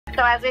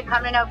So as we've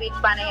come to know Beach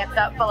Bunny, it's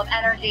so full of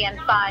energy and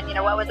fun. You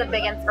know, what was a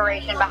big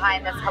inspiration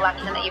behind this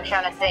collection that you've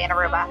shown us today in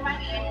Aruba?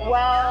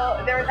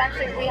 Well, there was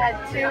actually, we had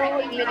two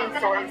mini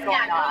stories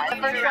going on. The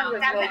first one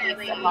was really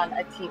based upon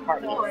a tea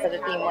party. So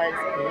the theme was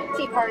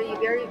tea party,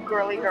 very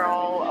girly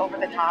girl, over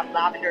the top,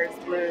 lavenders,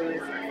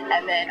 blues.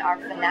 And then our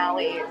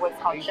finale was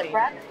called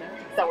Shipwreck.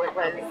 So it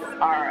was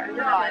our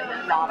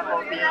fun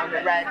nautical theme,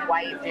 red,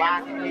 white,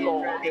 black,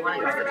 gold we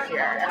used this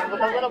year, and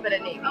with a little bit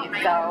of navy.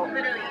 So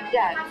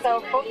yeah,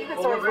 so both of the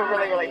stories were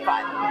really, really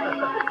fun.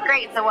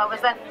 Great. So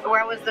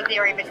where was the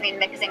theory between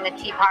mixing the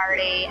tea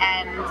party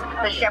and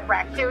the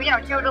shipwreck? Two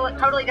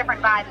totally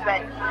different vibes,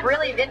 but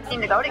really did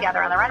seem to go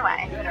together on the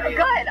runway.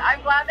 Good.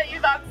 I'm glad that you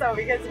thought so,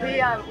 because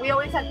we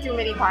always have two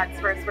mini pods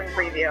for a spring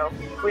preview.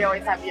 We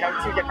always have, you know,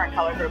 two different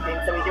color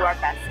groupings, so we do our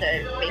best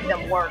to make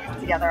them work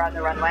together on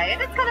the runway,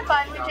 and it's kind of fun.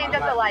 We change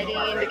up the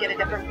lighting to get a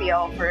different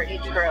feel for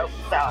each group.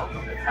 So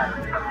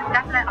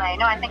definitely.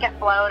 No, I think it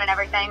flowed and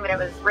everything, but it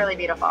was really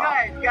beautiful.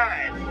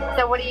 Good.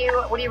 So what do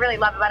you really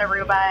love about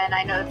Aruba? And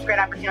I know it's a great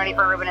opportunity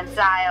for Aruba In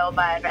Style,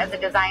 but as a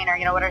designer,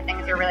 you know, what are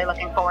things you're really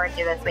looking forward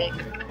to this week?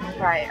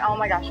 Right. Oh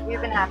my gosh, we've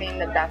been having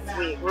the best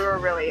week. We were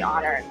really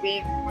honored.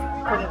 We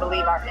couldn't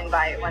believe our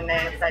invite when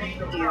they said,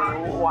 do you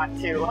want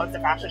to host a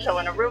fashion show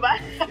in Aruba?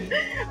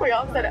 We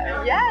all said,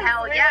 yes.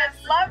 Hell yes.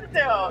 We'd love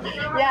to.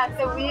 Yeah,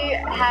 so we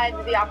had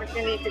the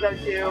opportunity to go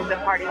to the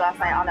party last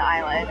night on the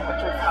island,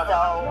 which was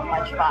so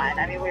much fun.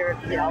 I mean, we were,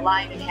 you know,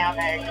 lying in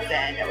hammocks,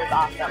 and it was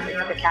awesome. We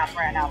took a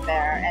catamaran out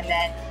there, and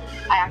then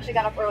I actually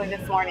got up early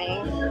this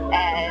morning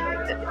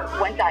and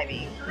went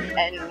diving,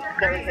 and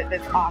there was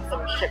this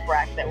awesome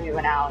shipwreck that we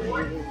went out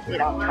and, you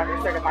know, under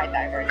certified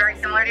divers. Very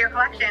similar to your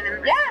collection.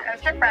 And yeah,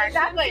 shipwreck.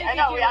 Exactly. I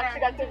know, we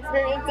actually got to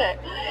experience it.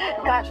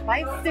 Gosh,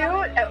 my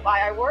suit,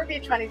 I wore a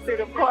Beach Bunny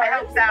suit, of course. I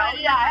hope so.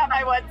 Yeah, I have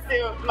my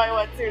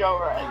wetsuit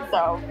over it,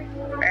 so.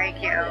 Very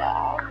cute.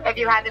 Yeah. If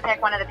you had to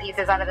pick one of the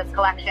pieces out of this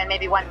collection,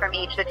 maybe one from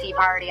each, the tea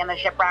party and the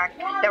shipwreck,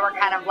 that were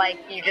kind of like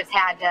you just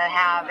had to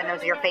have and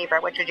those are your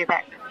favorite, which would you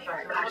pick?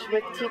 Gosh,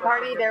 with Tea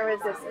Party, there was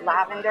this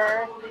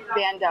lavender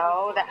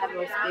bandeau that had the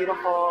most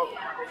beautiful,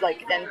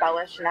 like,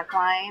 embellished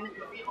neckline.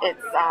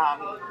 It's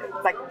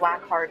like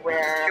black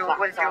hardware,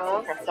 black stars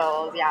and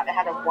crystals. Yeah, it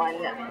had a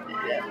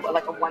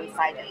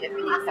one-sided hip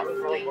piece that was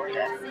really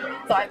gorgeous.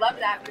 So I love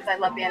that because I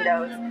love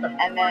bandeaus.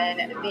 And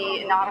then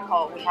the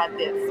nautical, we had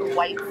this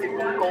white suit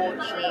with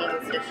gold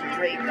chains just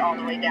draped all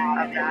the way down,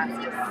 and that's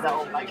just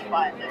so much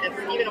fun to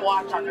just even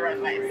watch on the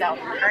runway. So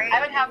I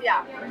would have,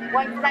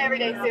 one for my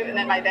everyday suit, and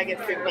then my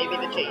biggest suit, maybe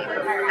the chain.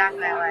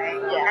 Definitely.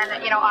 Yeah.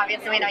 And, you know,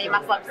 obviously we know you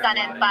must love sun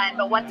and fun,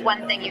 but what's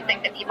one thing you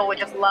think that people would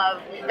just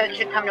love that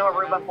should come to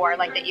Aruba for,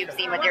 like that you've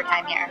seen with your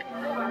time here?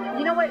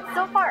 You know what,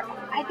 so far,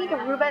 I think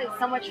Aruba is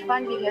so much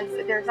fun because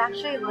there's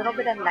actually a little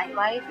bit of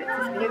nightlife.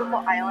 It's this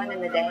beautiful island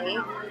in the day,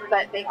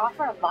 but they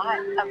offer a lot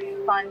of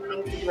fun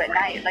things to do at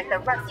night, like the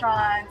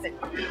restaurants and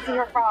Sea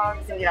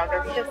Frogs, and, you know,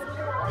 there's just,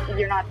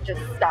 you're not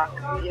just stuck,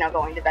 you know,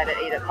 going to bed at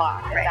 8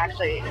 o'clock. It's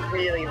actually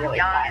really, really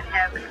fun.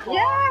 Cool.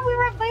 Yeah, we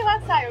were up late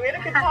last night. We had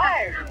a good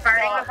time.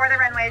 Partying before the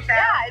runway show.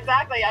 Yeah,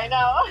 exactly. I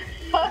know.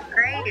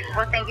 Great.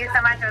 Well, thank you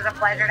so much. It was a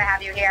pleasure to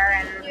have you here,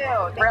 and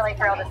really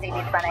thrilled to see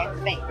Beach Bunny.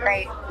 Thanks.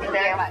 Great. Thank you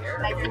very much.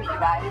 Nice to meet you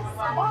guys.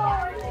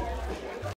 Bye.